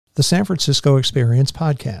the San Francisco Experience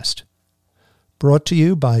podcast. Brought to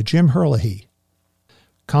you by Jim Herlihy.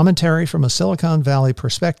 Commentary from a Silicon Valley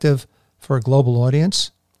perspective for a global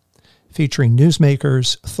audience, featuring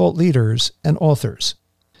newsmakers, thought leaders, and authors.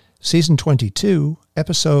 Season 22,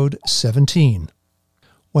 Episode 17.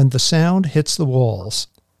 When the Sound Hits the Walls.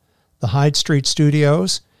 The Hyde Street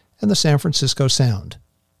Studios and the San Francisco Sound.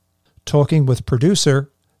 Talking with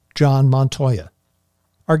producer John Montoya.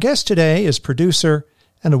 Our guest today is producer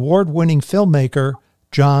and award-winning filmmaker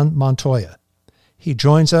John Montoya. He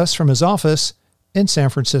joins us from his office in San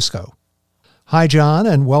Francisco. Hi, John,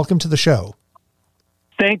 and welcome to the show.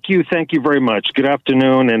 Thank you very much. Good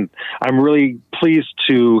afternoon, and I'm really pleased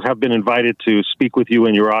to have been invited to speak with you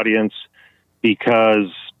and your audience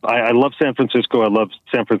because I love San Francisco. I love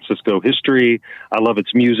San Francisco history. I love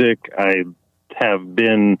its music. I have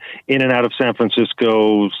been in and out of San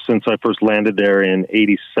Francisco since I first landed there in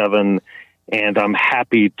 '87, and I'm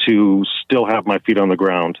happy to still have my feet on the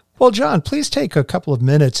ground. Well, John, please take a couple of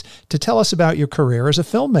minutes to tell us about your career as a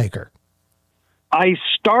filmmaker. I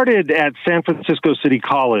started at San Francisco City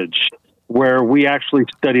College, where we actually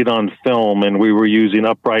studied on film, and we were using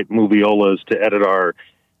upright moviolas to edit our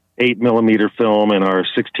 8mm film and our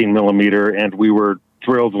 16mm, and we were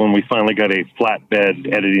thrilled when we finally got a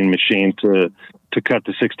flatbed editing machine to cut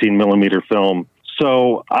the 16mm film.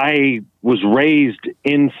 So I was raised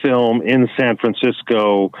in film in San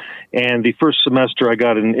Francisco, and the first semester I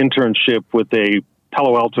got an internship with a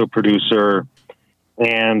Palo Alto producer,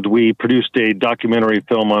 and we produced a documentary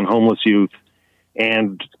film on homeless youth,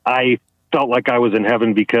 and I felt like I was in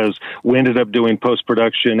heaven because we ended up doing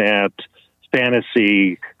post-production at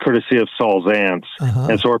Fantasy, courtesy of Saul Zaentz.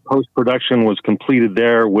 And so our post-production was completed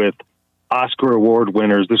there with Oscar Award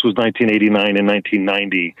winners. This was 1989 and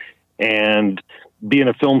 1990. And being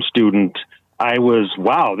a film student, I was,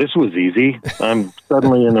 wow, this was easy. I'm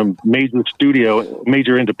suddenly in a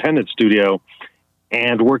major independent studio,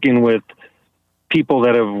 and working with people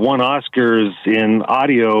that have won Oscars in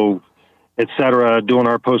audio, et cetera, doing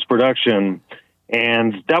our post-production.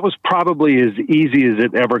 And that was probably as easy as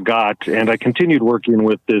it ever got. And I continued working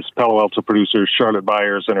with this Palo Alto producer, Charlotte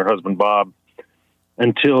Byers, and her husband, Bob,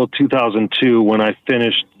 until 2002, when I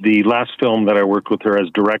finished the last film that I worked with her as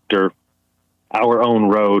director, Our Own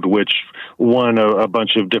Road, which won a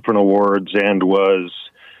bunch of different awards and was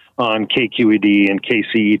on KQED and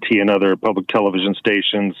KCET and other public television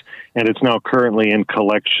stations. And it's now currently in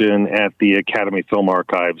collection at the Academy Film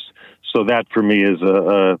Archives. So that for me is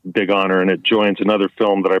a big honor, and it joins another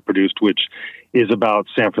film that I produced, which is about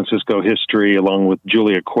San Francisco history, along with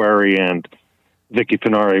Julia Query and Vicky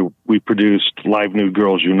Finari. We produced Live Nude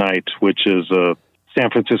Girls Unite, which is a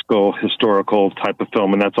San Francisco historical type of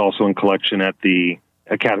film, and that's also in collection at the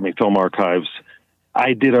Academy Film Archives.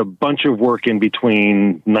 I did a bunch of work in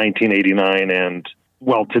between 1989 and,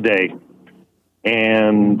 well, today.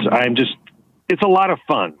 And it's a lot of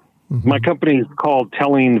fun. Mm-hmm. My company is called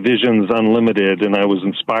Telling Visions Unlimited, and I was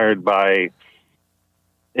inspired by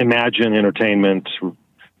Imagine Entertainment,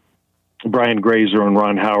 Brian Grazer and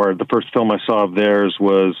Ron Howard. The first film I saw of theirs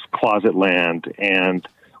was Closet Land. And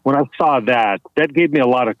when I saw that gave me a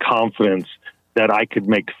lot of confidence that I could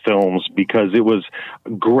make films, because it was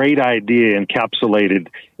a great idea encapsulated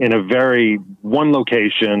in one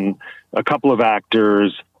location, a couple of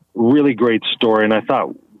actors, really great story. And I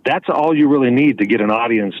thought, that's all you really need to get an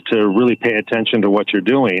audience to really pay attention to what you're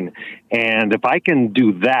doing. And if I can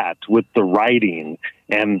do that with the writing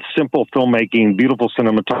and simple filmmaking, beautiful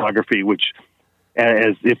cinematography, which,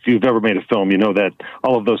 as if you've ever made a film, you know that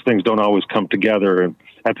all of those things don't always come together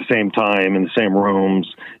at the same time, in the same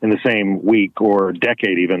rooms, in the same week or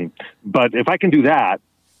decade even. But if I can do that,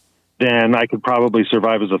 then I could probably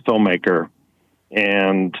survive as a filmmaker.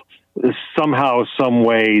 And somehow, some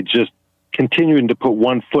way, just continuing to put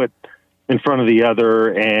one foot in front of the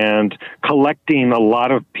other and collecting a lot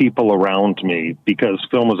of people around me, because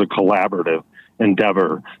film is a collaborative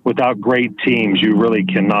endeavor. Without great teams, you really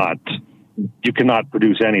cannot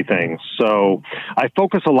produce anything. So I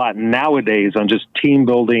focus a lot nowadays on just team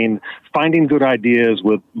building, finding good ideas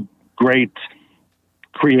with great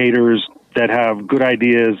creators that have good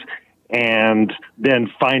ideas, and then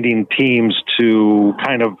finding teams to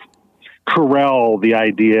kind of corral the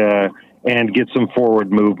idea and get some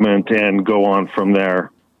forward movement and go on from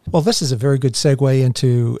there. Well, this is a very good segue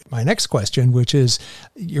into my next question, which is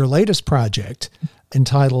your latest project,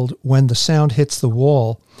 entitled When the Sound Hits the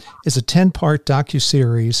Wall, is a 10-part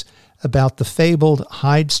docuseries about the fabled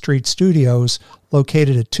Hyde Street Studios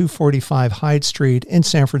located at 245 Hyde Street in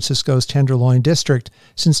San Francisco's Tenderloin District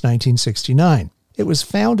since 1969. It was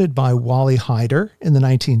founded by Wally Hyder in the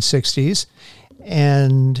 1960s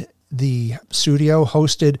And the studio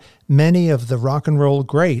hosted many of the rock and roll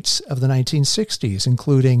greats of the 1960s,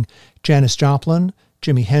 including Janis Joplin,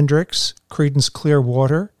 Jimi Hendrix, Creedence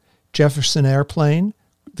Clearwater, Jefferson Airplane,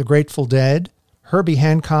 the Grateful Dead, Herbie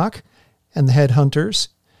Hancock, and the Headhunters,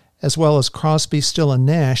 as well as Crosby, Still and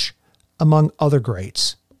Nash, among other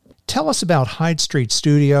greats. Tell us about Hyde Street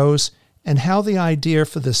Studios and how the idea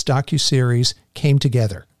for this docuseries came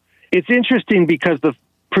together. It's interesting because the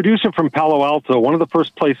producer from Palo Alto, one of the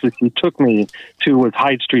first places he took me to was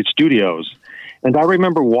Hyde Street Studios. And I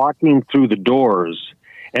remember walking through the doors,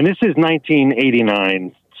 and this is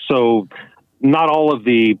 1989, so not all of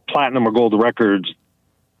the platinum or gold records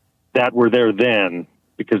that were there then,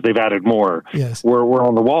 because they've added more, yes, were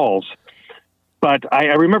on the walls. But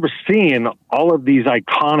I remember seeing all of these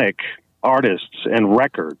iconic artists and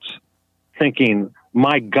records, thinking,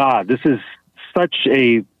 my God, this is such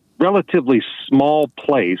a relatively small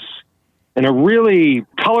place in a really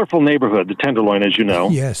colorful neighborhood, the Tenderloin, as you know.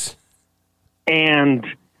 Yes. And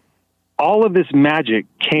all of this magic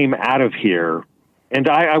came out of here. And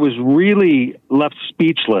I was really left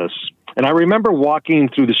speechless. And I remember walking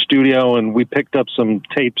through the studio, and we picked up some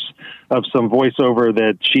tapes of some voiceover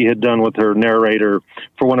that she had done with her narrator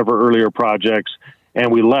for one of her earlier projects,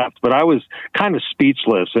 and we left. But I was kind of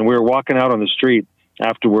speechless, and we were walking out on the street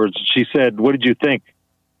afterwards. She said, "What did you think?"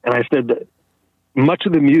 And I said, much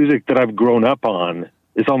of the music that I've grown up on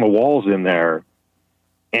is on the walls in there,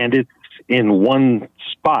 and it's in one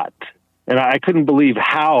spot. And I couldn't believe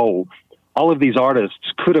how all of these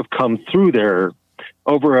artists could have come through there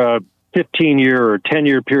over a 15-year or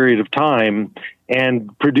 10-year period of time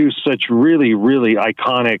and produce such really, really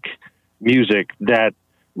iconic music that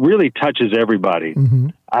really touches everybody. Mm-hmm.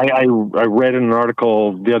 I read in an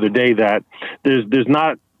article the other day that there's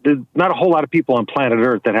not a whole lot of people on planet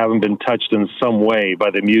Earth that haven't been touched in some way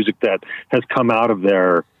by the music that has come out of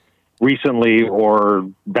there recently or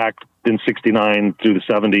back in 69 through the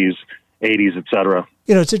 70s, 80s, etc.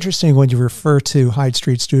 You know, it's interesting when you refer to Hyde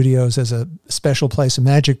Street Studios as a special place, a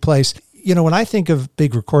magic place. You know, when I think of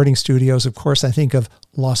big recording studios, of course, I think of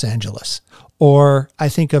Los Angeles or I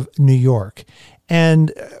think of New York.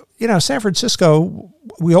 And, you know, San Francisco,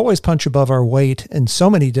 we always punch above our weight in so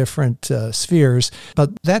many different spheres.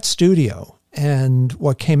 But that studio and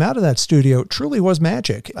what came out of that studio truly was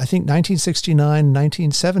magic. I think 1969,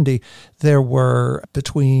 1970, there were,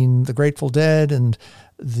 between the Grateful Dead and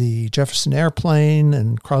the Jefferson Airplane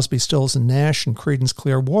and Crosby, Stills and Nash and Creedence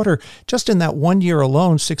Clearwater, just in that 1 year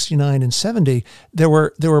alone, 69 and 70, there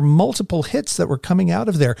were multiple hits that were coming out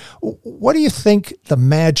of there. What do you think the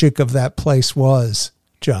magic of that place was,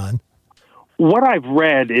 John? What I've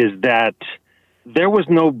read is that there was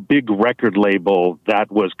no big record label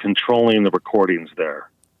that was controlling the recordings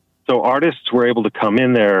there. So artists were able to come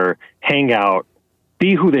in there, hang out,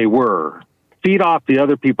 be who they were, feed off the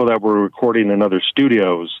other people that were recording in other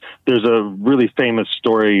studios. There's a really famous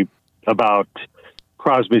story about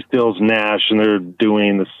Crosby, Stills, Nash, and they're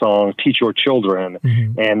doing the song Teach Your Children,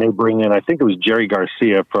 mm-hmm. and they bring in, I think it was Jerry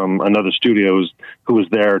Garcia from another studio who was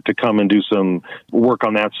there to come and do some work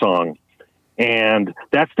on that song. And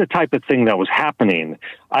that's the type of thing that was happening.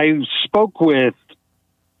 I spoke with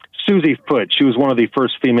Susie Foote. She was one of the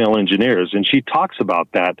first female engineers, and she talks about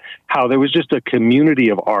that, how there was just a community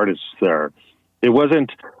of artists there. It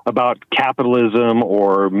wasn't about capitalism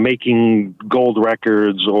or making gold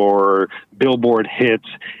records or Billboard hits.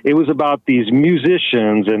 It was about these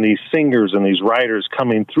musicians and these singers and these writers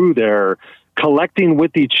coming through there, collecting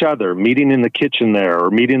with each other, meeting in the kitchen there or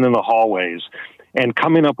meeting in the hallways, and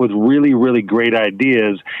coming up with really, really great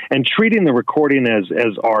ideas and treating the recording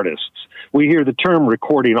as artists. We hear the term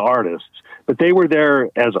recording artists, but they were there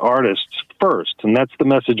as artists first, and that's the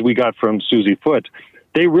message we got from Susie Foote.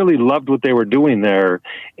 They really loved what they were doing there,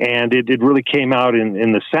 and it really came out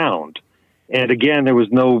in the sound. And again, there was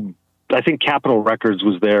no, I think Capitol Records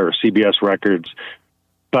was there, or CBS Records,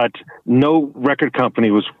 but no record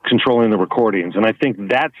company was controlling the recordings. And I think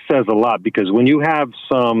that says a lot, because when you have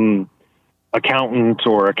some accountant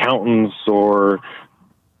or accountants or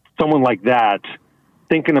someone like that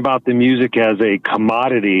thinking about the music as a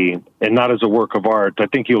commodity and not as a work of art, I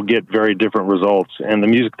think you'll get very different results. And the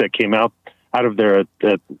music that came out of there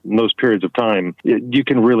at those periods of time, you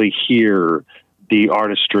can really hear the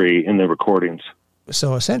artistry in the recordings.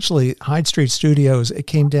 So essentially, Hyde Street Studios, it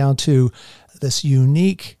came down to this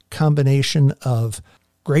unique combination of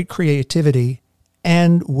great creativity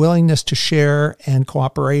and willingness to share and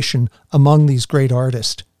cooperation among these great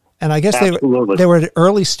artists. And I guess they were at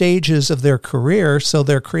early stages of their career, so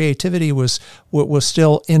their creativity was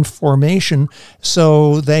still in formation.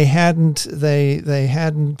 So they hadn't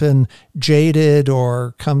been jaded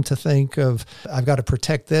or come to think of, I've got to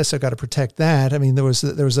protect this, I've got to protect that. I mean, there was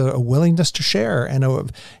a willingness to share and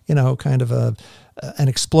an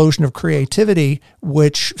explosion of creativity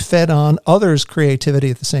which fed on others'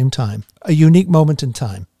 creativity at the same time. A unique moment in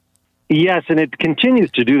time. Yes, and it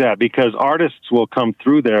continues to do that because artists will come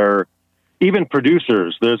through there, even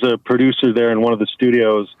producers. There's a producer there in one of the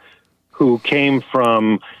studios who came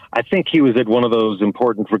from, I think he was at one of those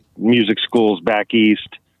important music schools back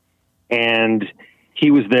east, and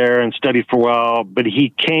he was there and studied for a while, but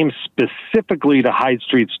he came specifically to Hyde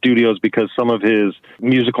Street Studios because some of his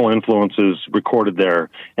musical influences recorded there.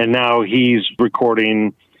 And now he's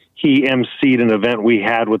recording. He emceed an event we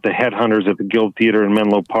had with the Headhunters at the Guild Theater in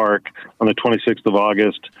Menlo Park on the 26th of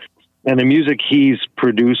August. And the music he's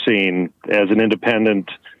producing as an independent,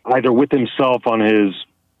 either with himself on his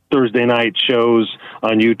Thursday night shows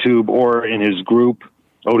on YouTube or in his group,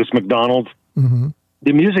 Otis McDonald,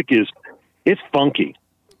 the music it's funky.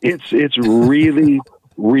 It's really,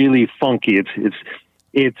 really funky.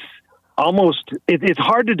 It's almost, it's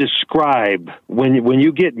hard to describe when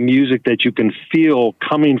you get music that you can feel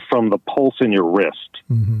coming from the pulse in your wrist.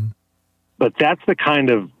 But that's the kind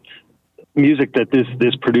of music that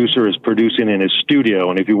this producer is producing in his studio.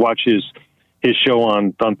 And if you watch his show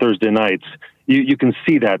on Thursday nights, you can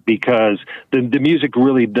see that because the music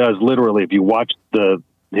really does literally, if you watch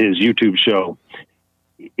his YouTube show,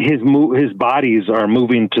 his bodies are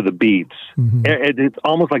moving to the beats. It's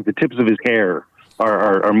almost like the tips of his hair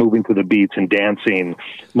are moving to the beats and dancing,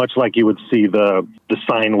 much like you would see the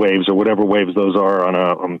sine waves or whatever waves those are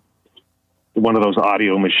on one of those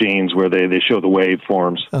audio machines where they show the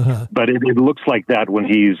waveforms. But it looks like that when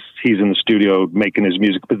he's in the studio making his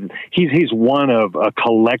music. But he's one of a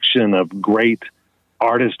collection of great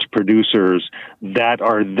artist producers that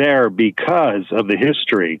are there because of the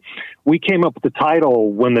history. We came up with the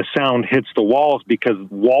title When the Sound Hits the Walls because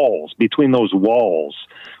between those walls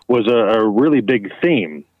was a really big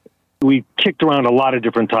theme. We kicked around a lot of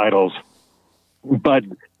different titles, but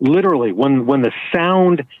literally when the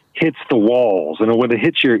sound hits the walls and when it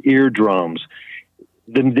hits your eardrums,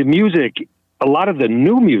 the music, a lot of the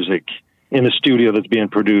new music in the studio that's being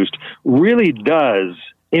produced really does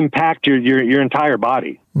impact your entire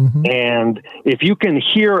body. And if you can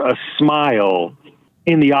hear a smile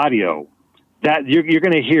in the audio, that you're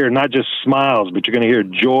going to hear not just smiles, but you're going to hear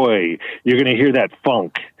joy. You're going to hear that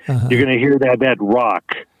funk. You're going to hear that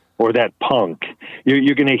rock or that punk.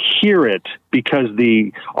 You're going to hear it because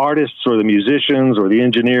the artists or the musicians or the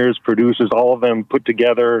engineers, producers, all of them put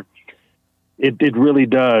together, it really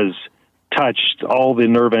does touch all the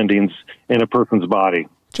nerve endings in a person's body.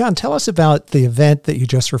 John, tell us about the event that you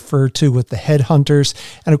just referred to with the Headhunters.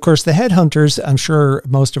 And of course, the Headhunters, I'm sure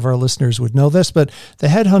most of our listeners would know this, but the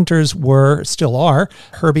Headhunters still are,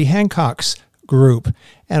 Herbie Hancock's group.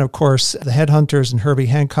 And of course, the Headhunters and Herbie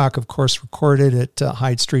Hancock, of course, recorded at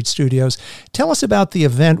Hyde Street Studios. Tell us about the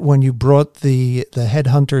event when you brought the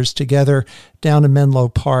Headhunters together down in Menlo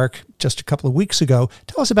Park just a couple of weeks ago.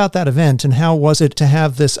 Tell us about that event and how was it to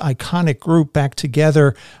have this iconic group back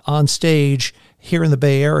together on stage here in the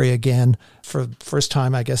Bay Area again for the first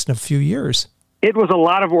time, I guess, in a few years. It was a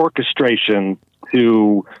lot of orchestration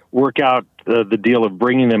to work out the deal of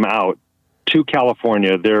bringing them out to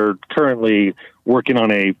California. They're currently working on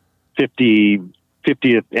a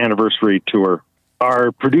 50th anniversary tour.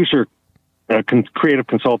 Our producer, creative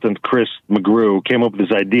consultant, Chris McGrew, came up with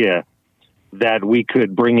this idea that we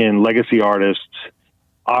could bring in legacy artists,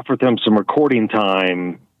 offer them some recording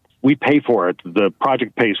time. We pay for it. The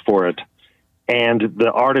project pays for it. And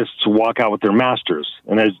the artists walk out with their masters.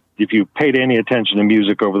 And if you paid any attention to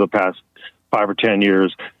music over the past 5 or 10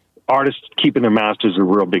 years, artists keeping their masters is a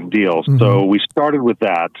real big deal. So we started with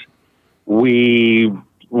that. We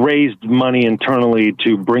raised money internally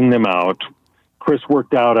to bring them out. Chris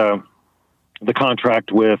worked out the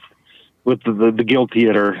contract with the Guild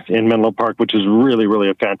Theater in Menlo Park, which is really, really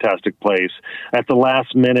a fantastic place. At the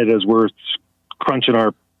last minute, as we're crunching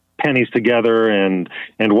our pennies together and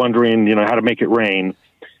wondering, how to make it rain,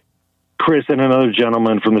 Chris and another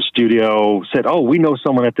gentleman from the studio said, "Oh, we know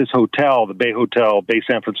someone at this hotel, the Bay Hotel, Bay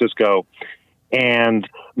San Francisco, and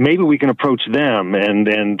maybe we can approach them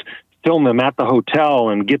and film them at the hotel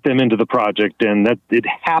and get them into the project." And that it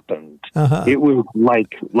happened. It was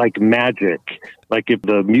like magic, like if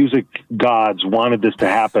the music gods wanted this to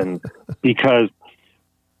happen, because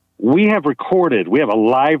we have a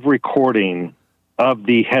live recording of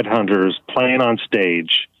the Headhunters playing on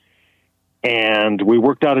stage And we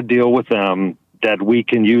worked out a deal with them that we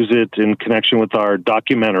can use it in connection with our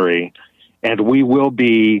documentary. And we will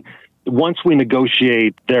be, once we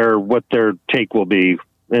negotiate what their take will be,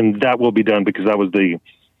 and that will be done because that was the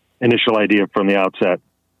initial idea from the outset,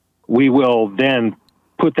 we will then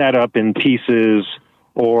put that up in pieces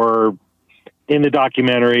or in the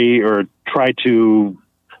documentary, or try to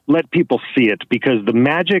let people see it, because the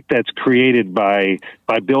magic that's created by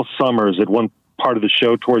Bill Summers at one part of the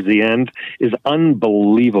show towards the end is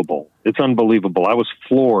unbelievable. It's unbelievable. I was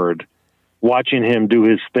floored watching him do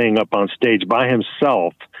his thing up on stage by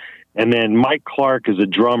himself. And then Mike Clark as a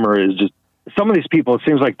drummer is just, some of these people, it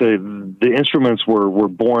seems like the instruments were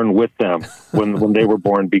born with them when they were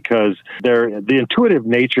born, because the intuitive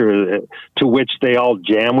nature to which they all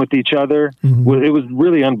jam with each other, it was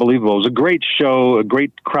really unbelievable. It was a great show, a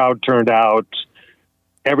great crowd turned out.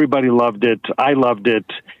 Everybody loved it. I loved it.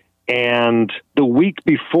 And the week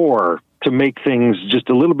before, to make things just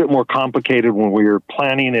a little bit more complicated when we were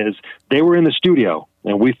planning, is they were in the studio.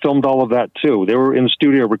 And we filmed all of that too. They were in the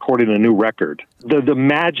studio recording a new record. The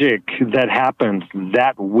magic that happened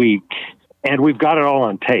that week, and we've got it all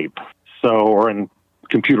on tape, or in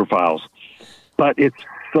computer files. But it's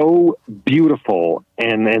so beautiful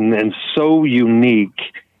and so unique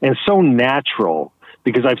and so natural,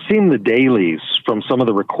 because I've seen the dailies from some of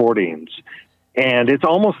the recordings, and it's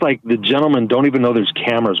almost like the gentlemen don't even know there's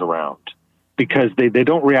cameras around, because they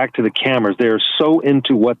don't react to the cameras. They are so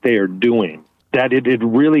into what they are doing that it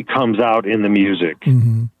really comes out in the music.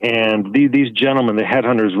 And these gentlemen, the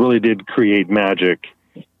Headhunters, really did create magic.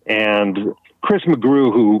 And Chris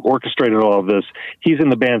McGrew, who orchestrated all of this, he's in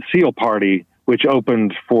the band Seal Party, which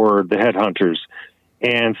opened for the Headhunters.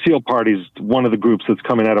 And Seal Party's one of the groups that's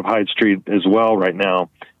coming out of Hyde Street as well right now.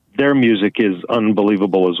 Their music is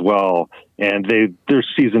unbelievable as well. And they're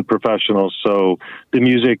seasoned professionals, so the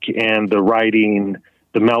music and the writing,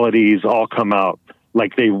 the melodies all come out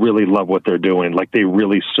like they really love what they're doing, like they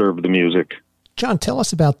really serve the music. John, tell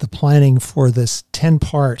us about the planning for this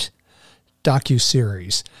 10-part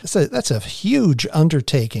docuseries. That's a huge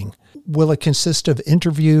undertaking. Will it consist of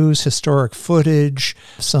interviews, historic footage,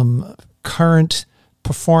 some current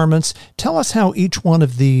performance? Tell us how each one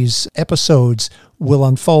of these episodes will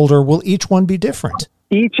unfold, or will each one be different?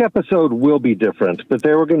 Each episode will be different, but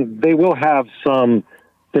they will have some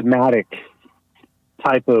thematic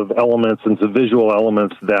type of elements and some visual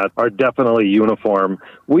elements that are definitely uniform.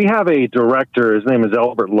 We have a director, his name is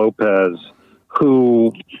Albert Lopez,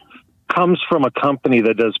 who comes from a company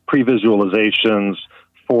that does pre-visualizations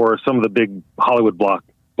for some of the big Hollywood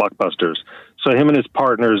blockbusters. So him and his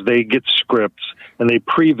partners, they get scripts and they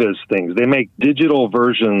previs things. They make digital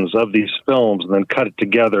versions of these films and then cut it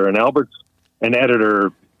together. And Albert's an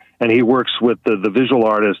editor, and he works with the visual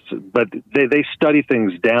artists, but they study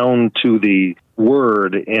things down to the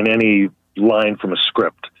word in any line from a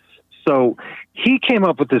script. So he came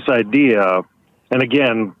up with this idea, and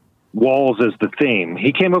again, walls is the theme.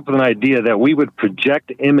 He came up with an idea that we would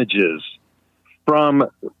project images from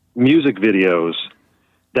music videos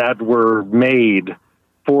that were made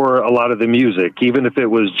for a lot of the music, even if it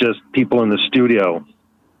was just people in the studio.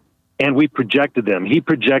 And we projected them. He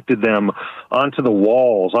projected them onto the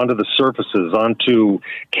walls, onto the surfaces, onto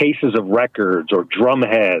cases of records or drum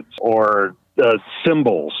heads or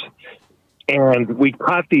cymbals. And we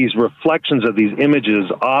caught these reflections of these images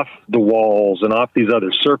off the walls and off these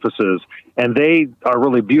other surfaces, and they are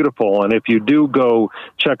really beautiful. And if you do go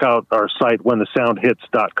check out our site,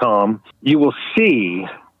 whenthesoundhits.com, you will see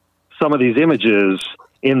some of these images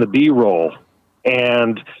in the B-roll.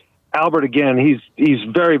 And Albert, again, he's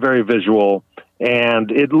very, very visual, and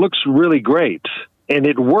it looks really great, and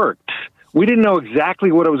it worked. We didn't know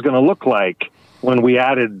exactly what it was going to look like when we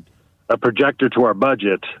added a projector to our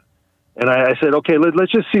budget. And I said, okay,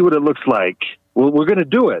 let's just see what it looks like. We're going to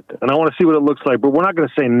do it, and I want to see what it looks like, but we're not going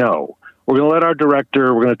to say no. We're going to let our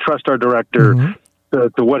director, we're going to trust our director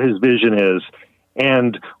to what his vision is.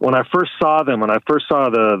 And when I first saw them, when I first saw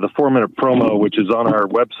the 4-minute promo, which is on our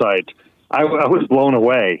website, I was blown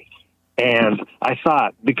away. And I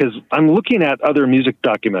thought, because I'm looking at other music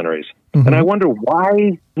documentaries, and I wonder why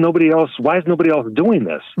is nobody else doing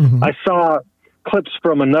this? I saw clips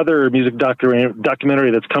from another music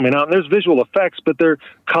documentary that's coming out, and there's visual effects, but there are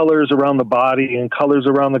colors around the body and colors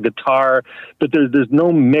around the guitar, but there's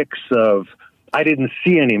no mix of, I didn't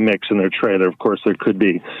see any mix in their trailer. Of course there could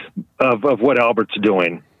be, of what Albert's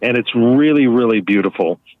doing. And it's really, really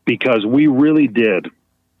beautiful, because we really did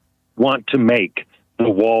want to make the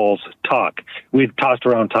walls talk. We'd tossed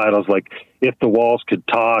around titles like If the Walls Could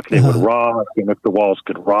Talk, They Would Rock, and If the Walls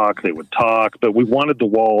Could Rock, They Would Talk. But we wanted the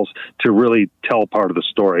walls to really tell part of the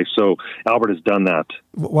story. So Albert has done that.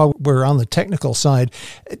 While we're on the technical side,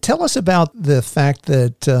 tell us about the fact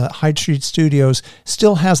that Hyde Street Studios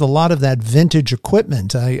still has a lot of that vintage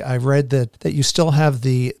equipment. I read that you still have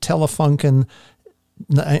the Telefunken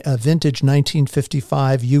vintage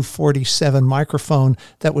 1955 U47 microphone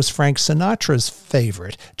that was Frank Sinatra's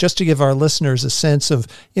favorite, just to give our listeners a sense of,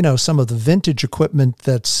 some of the vintage equipment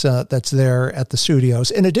that's there at the studios,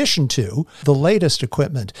 in addition to the latest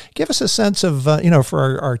equipment. Give us a sense of,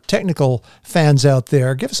 for our technical fans out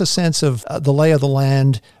there, give us a sense of the lay of the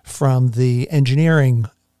land from the engineering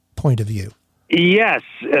point of view. Yes,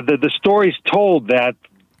 the story's told that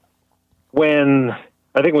when,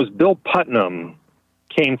 I think it was Bill Putnam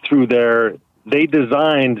came through there, they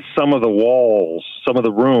designed some of the walls, some of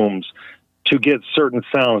the rooms to get certain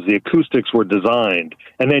sounds. The acoustics were designed.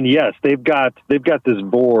 And then, yes, they've got this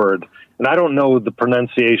board, and I don't know the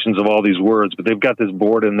pronunciations of all these words, but they've got this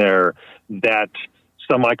board in there that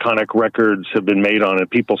some iconic records have been made on, and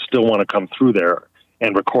people still want to come through there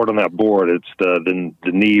and record on that board. It's the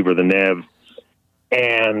Neve or the Nev.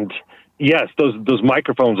 And yes, those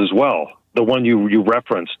microphones as well. The one you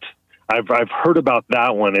referenced, I've heard about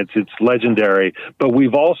that one. It's legendary. But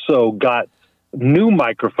we've also got new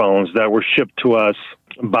microphones that were shipped to us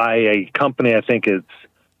by a company. I think it's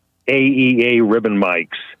AEA Ribbon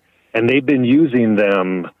Mics, and they've been using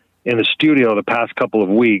them in the studio the past couple of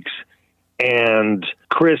weeks. And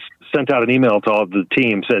Chris sent out an email to all the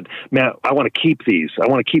team, said, "Man, I want to keep these. I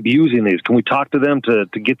want to keep using these. Can we talk to them to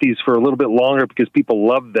get these for a little bit longer, because people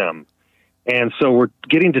love them?" And so we're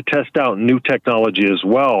getting to test out new technology as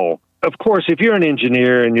well. Of course, if you're an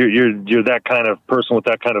engineer and you're that kind of person with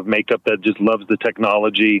that kind of makeup that just loves the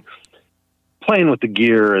technology, playing with the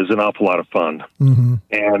gear is an awful lot of fun. Mm-hmm.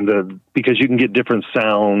 And because you can get different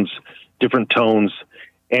sounds, different tones,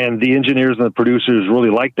 and the engineers and the producers really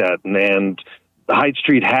like that. And Hyde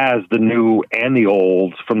Street has the new and the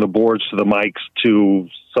old, from the boards to the mics to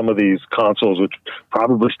some of these consoles, which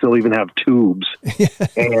probably still even have tubes.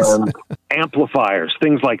 Yes. And amplifiers,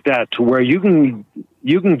 things like that, to where you can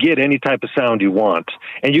get any type of sound you want,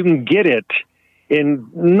 and you can get it in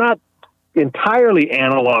not entirely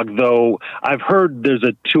analog, though I've heard there's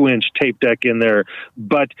a 2-inch tape deck in there,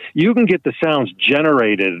 but you can get the sounds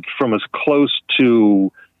generated from as close to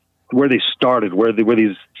where they started, where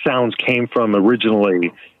these sounds came from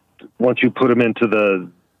originally, once you put them into the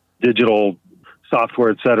digital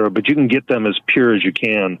software, etc. But you can get them as pure as you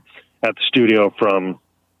can at the studio, from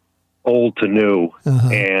old to new. Uh-huh.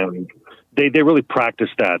 And they really practice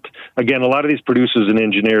that. Again, a lot of these producers and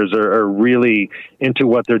engineers are really into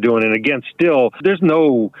what they're doing. And again, still, there's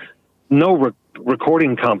no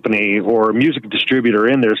recording company or music distributor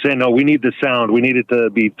in there saying, "No, we need the sound. We need it to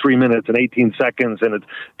be 3 minutes and 18 seconds, and it's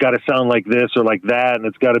got to sound like this or like that, and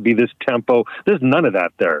it's got to be this tempo." There's none of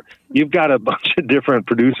that there. You've got a bunch of different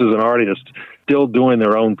producers and artists still doing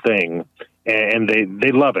their own thing, and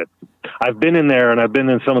they love it. I've been in there, and I've been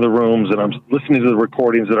in some of the rooms, and I'm listening to the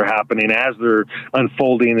recordings that are happening as they're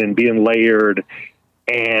unfolding and being layered.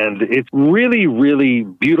 And it's really, really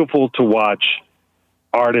beautiful to watch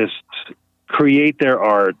artists create their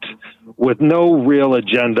art with no real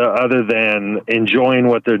agenda other than enjoying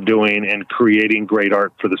what they're doing and creating great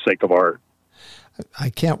art for the sake of art. I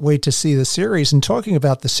can't wait to see the series. And talking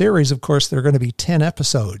about the series, of course, there are going to be 10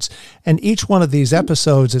 episodes, and each one of these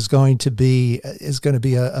episodes is going to be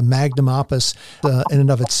a magnum opus in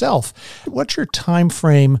and of itself. What's your time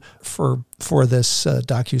frame for this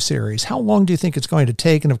docuseries? How long do you think it's going to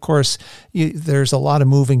take? And of course, there's a lot of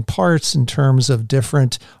moving parts in terms of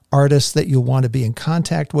different artists that you want to be in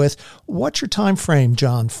contact with. What's your time frame,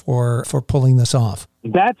 John, for pulling this off?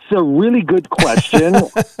 That's a really good question.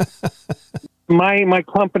 My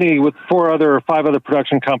company, with 5 other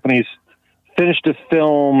production companies, finished a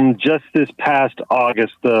film just this past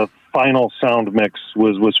August. The final sound mix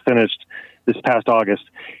was finished this past August.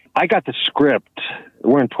 I got the script.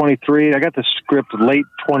 We're in 23. I got the script late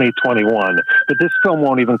 2021, but this film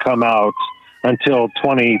won't even come out until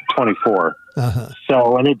 2024. Uh-huh.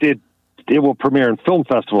 So, and it will premiere in film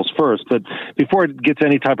festivals first, but before it gets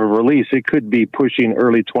any type of release, it could be pushing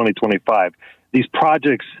early 2025. These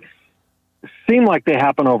projects seem like they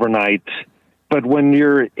happen overnight, but when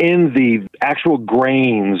you're in the actual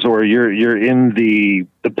grains, or you're in the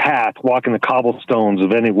path, walking the cobblestones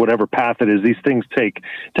of whatever path it is, these things take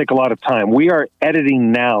a lot of time. We are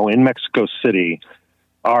editing now in Mexico City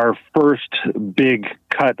our first big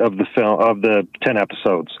cut of the film, of the 10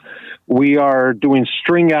 episodes. we are doing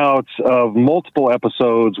string outs of multiple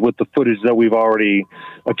episodes with the footage that we've already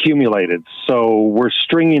accumulated. So we're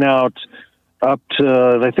stringing out up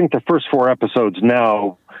to, I think, the first 4 episodes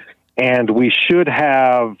now, and we should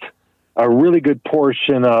have a really good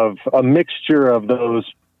portion of a mixture of those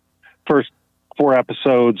first 4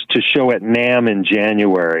 episodes to show at NAMM in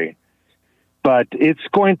January. But it's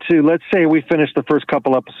going to, let's say we finish the first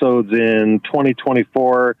couple episodes in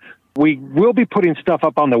 2024. We will be putting stuff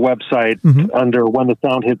up on the website under When the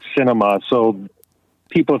Sound Hits Cinema. So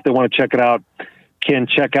people, if they want to check it out, can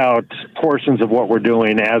check out portions of what we're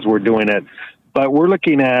doing as we're doing it. But we're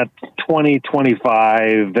looking at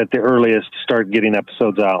 2025 at the earliest to start getting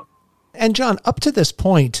episodes out. And John, up to this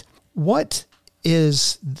point, what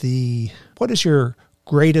is your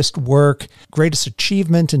greatest work, greatest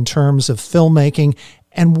achievement in terms of filmmaking,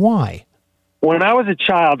 and why? When I was a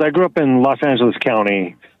child, I grew up in Los Angeles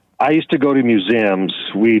County. I used to go to museums.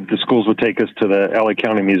 The schools would take us to the LA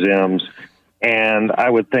County museums, and I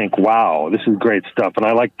would think, wow, this is great stuff. And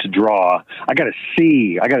I like to draw. I got a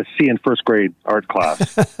C in first grade art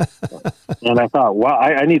class. And I thought, wow,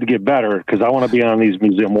 I need to get better because I want to be on these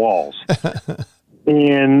museum walls.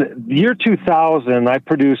 In the year 2000, I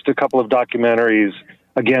produced a couple of documentaries,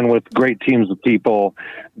 again, with great teams of people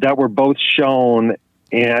that were both shown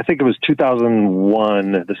in, I think it was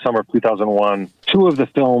 2001, the summer of 2001. 2 of the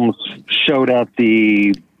films showed at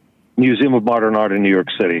the Museum of Modern Art in New York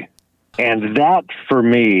City. And that, for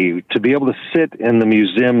me, to be able to sit in the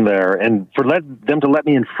museum there and for them to let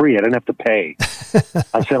me in free, I didn't have to pay.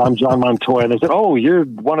 I said, I'm John Montoya. And they said, oh, you're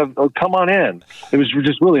come on in. It was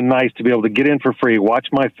just really nice to be able to get in for free, watch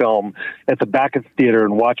my film at the back of the theater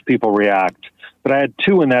and watch people react. But I had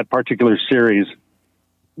 2 in that particular series.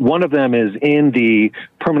 One of them is in the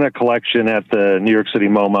permanent collection at the New York City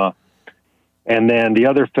MoMA. And then the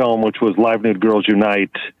other film, which was Live Nude Girls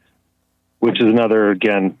Unite, which is another,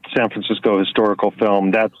 again, San Francisco historical film.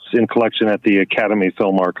 That's in collection at the Academy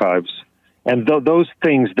Film Archives. And those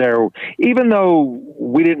things there, even though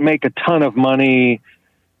we didn't make a ton of money,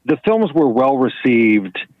 the films were well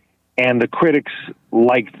received and the critics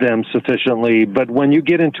liked them sufficiently. But when you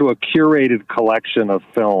get into a curated collection of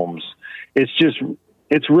films,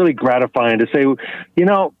 it's really gratifying to say,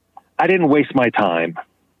 I didn't waste my time.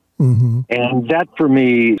 Mm-hmm. And that, for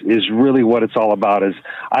me, is really what it's all about. Is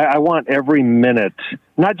I want every minute,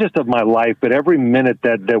 not just of my life, but every minute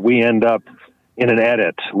that we end up in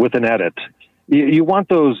with an edit. You want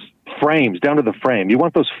those frames, down to the frame. You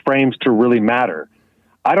want those frames to really matter.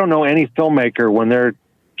 I don't know any filmmaker, when they're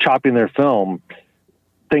chopping their film,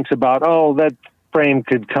 thinks about, oh, that frame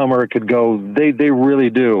could come or it could go. They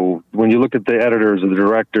really do. When you look at the editors or the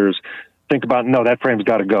directors, think about, no, that frame's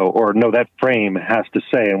got to go, or no, that frame has to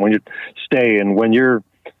stay. And when you're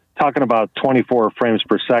talking about 24 frames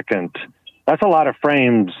per second, that's a lot of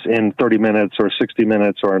frames in 30 minutes or 60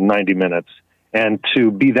 minutes or 90 minutes. And to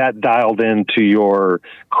be that dialed into your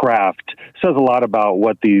craft says a lot about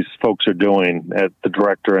what these folks are doing at the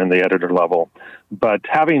director and the editor level. But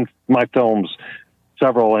having my films,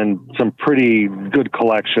 several in some pretty good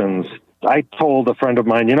collections, I told a friend of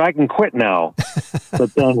mine, I can quit now.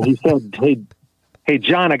 But then he said, hey,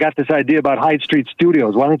 John, I got this idea about Hyde Street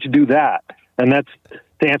Studios. Why don't you do that? And that's,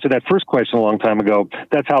 to answer that first question a long time ago,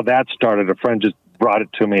 that's how that started. A friend just brought it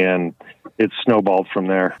to me, and it snowballed from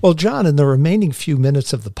there. Well, John, in the remaining few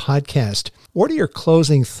minutes of the podcast, what are your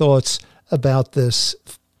closing thoughts about this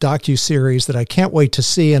docuseries that I can't wait to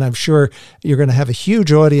see, and I'm sure you're going to have a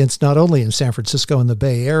huge audience not only in San Francisco and the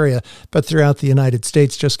Bay Area, but throughout the United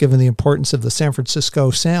States, just given the importance of the San Francisco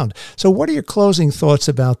sound. So what are your closing thoughts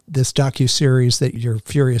about this docuseries that you're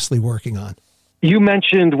furiously working on? You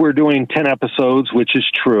mentioned we're doing 10 episodes, which is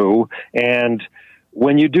true, and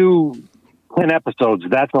when you do 10 episodes,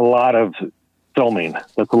 that's a lot of filming.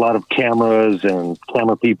 That's a lot of cameras and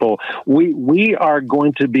camera people. We are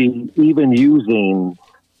going to be even using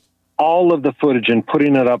all of the footage and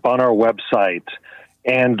putting it up on our website.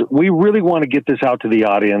 And we really want to get this out to the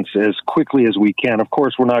audience as quickly as we can. Of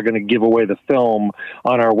course, we're not going to give away the film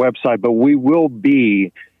on our website, but we will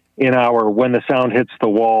be in our When the Sound Hits the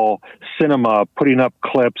Wall cinema, putting up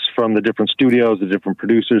clips from the different studios, the different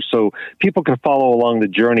producers, so people can follow along the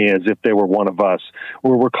journey as if they were one of us.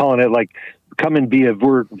 We're calling it like, come and be a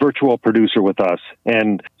virtual producer with us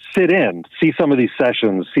and sit in, see some of these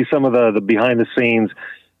sessions, see some of the behind the scenes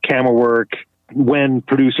camera work when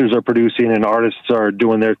producers are producing and artists are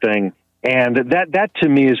doing their thing. And that to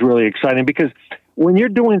me is really exciting, because when you're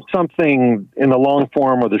doing something in the long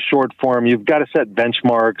form or the short form, you've got to set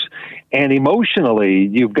benchmarks, and emotionally,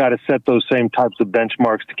 you've got to set those same types of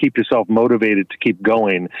benchmarks to keep yourself motivated to keep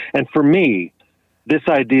going. And for me, this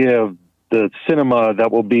idea of the cinema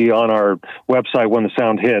that will be on our website when the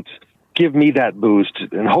sound hits, give me that boost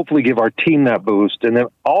and hopefully give our team that boost. And then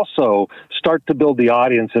also start to build the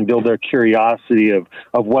audience and build their curiosity of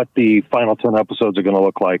what the final 10 episodes are going to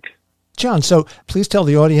look like. John, so please tell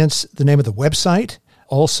the audience the name of the website,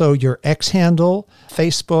 also your X handle,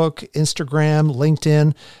 Facebook, Instagram,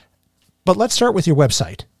 LinkedIn. But let's start with your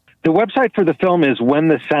website. The website for the film is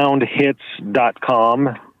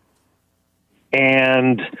whenthesoundhits.com.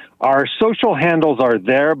 And our social handles are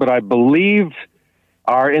there, but I believe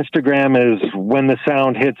our Instagram is When the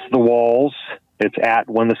Sound Hits the Walls. It's at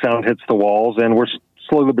When the Sound Hits the Walls, and we're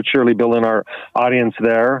slowly but surely building our audience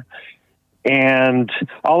there. And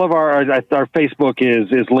all of our Facebook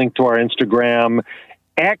is linked to our Instagram.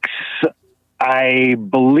 X, I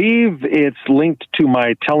believe it's linked to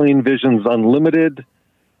my Telling Visions Unlimited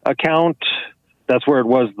account. That's where it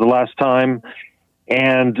was the last time.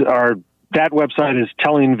 And that website is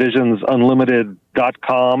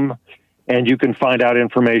tellingvisionsunlimited.com. And you can find out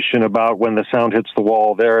information about When the Sound Hits the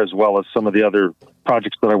Wall there, as well as some of the other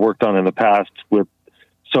projects that I worked on in the past with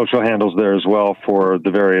social handles there as well for the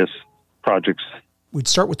various projects. We'd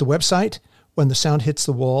start with the website, When the Sound Hits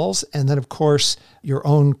the Walls, and then, of course, your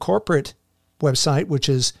own corporate website, which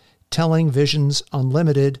is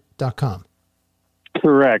tellingvisionsunlimited.com.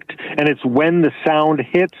 Correct. And it's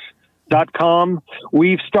whenthesoundhits.com.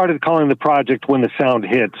 We've started calling the project When the Sound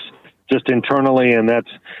Hits just internally, and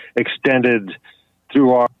that's extended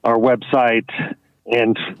through our website.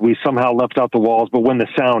 And we somehow left out the walls, but When the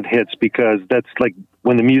Sound Hits, because that's like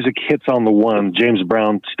when the music hits on the one, James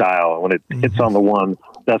Brown style, when it hits on the one,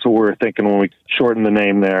 that's what we were thinking when we shortened the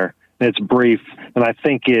name there. And it's brief, and I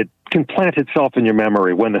think it can plant itself in your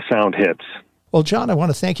memory, When the Sound Hits. Well, John, I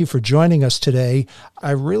want to thank you for joining us today.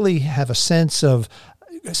 I really have a sense of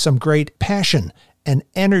some great passion and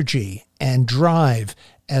energy and drive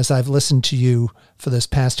as I've listened to you for this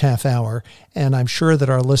past half hour, and I'm sure that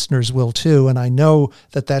our listeners will too. And I know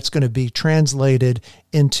that that's going to be translated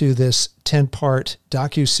into this 10-part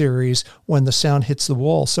docuseries, When the Sound Hits the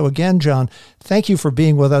Wall. So again, John, thank you for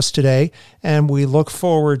being with us today, and we look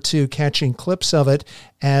forward to catching clips of it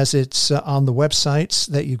as it's on the websites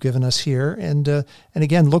that you've given us here. And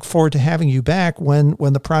again, look forward to having you back when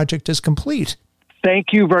the project is complete.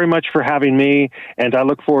 Thank you very much for having me, and I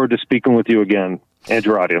look forward to speaking with you again and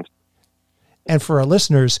your audience. And for our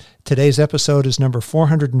listeners, today's episode is number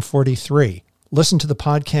 443. Listen to the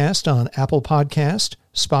podcast on Apple Podcast,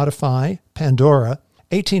 Spotify, Pandora,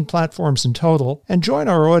 18 platforms in total, and join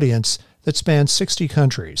our audience that spans 60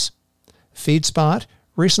 countries. FeedSpot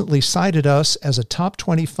recently cited us as a top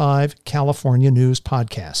 25 California news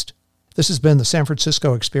podcast. This has been the San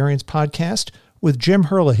Francisco Experience Podcast with Jim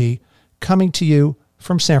Herlihy, coming to you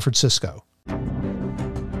from San Francisco.